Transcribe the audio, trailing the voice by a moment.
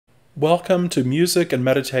Welcome to Music and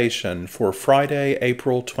Meditation for Friday,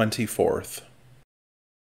 April 24th.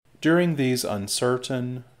 During these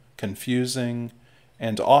uncertain, confusing,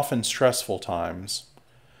 and often stressful times,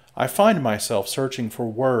 I find myself searching for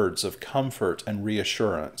words of comfort and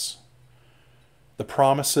reassurance. The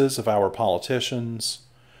promises of our politicians,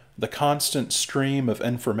 the constant stream of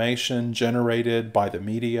information generated by the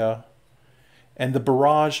media, and the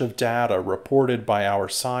barrage of data reported by our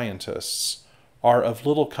scientists are of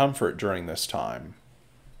little comfort during this time.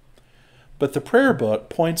 But the prayer book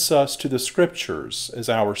points us to the Scriptures as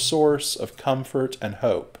our source of comfort and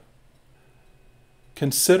hope.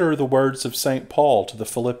 Consider the words of St. Paul to the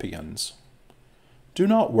Philippians. Do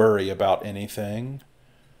not worry about anything,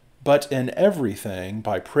 but in everything,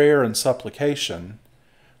 by prayer and supplication,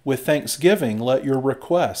 with thanksgiving let your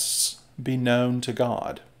requests be known to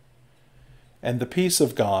God. And the peace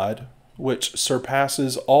of God, which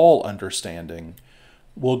surpasses all understanding,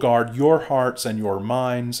 will guard your hearts and your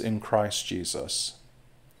minds in Christ Jesus.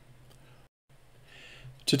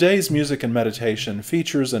 Today's music and meditation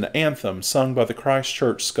features an anthem sung by the Christ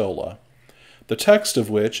Church Schola, the text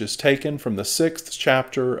of which is taken from the 6th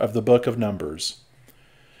chapter of the book of Numbers.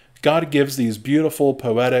 God gives these beautiful,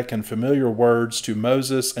 poetic, and familiar words to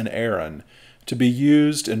Moses and Aaron to be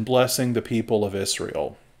used in blessing the people of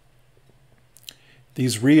Israel.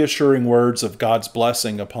 These reassuring words of God's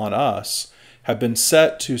blessing upon us have been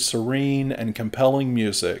set to serene and compelling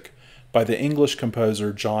music by the English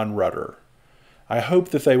composer John Rutter. I hope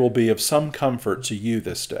that they will be of some comfort to you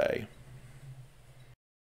this day.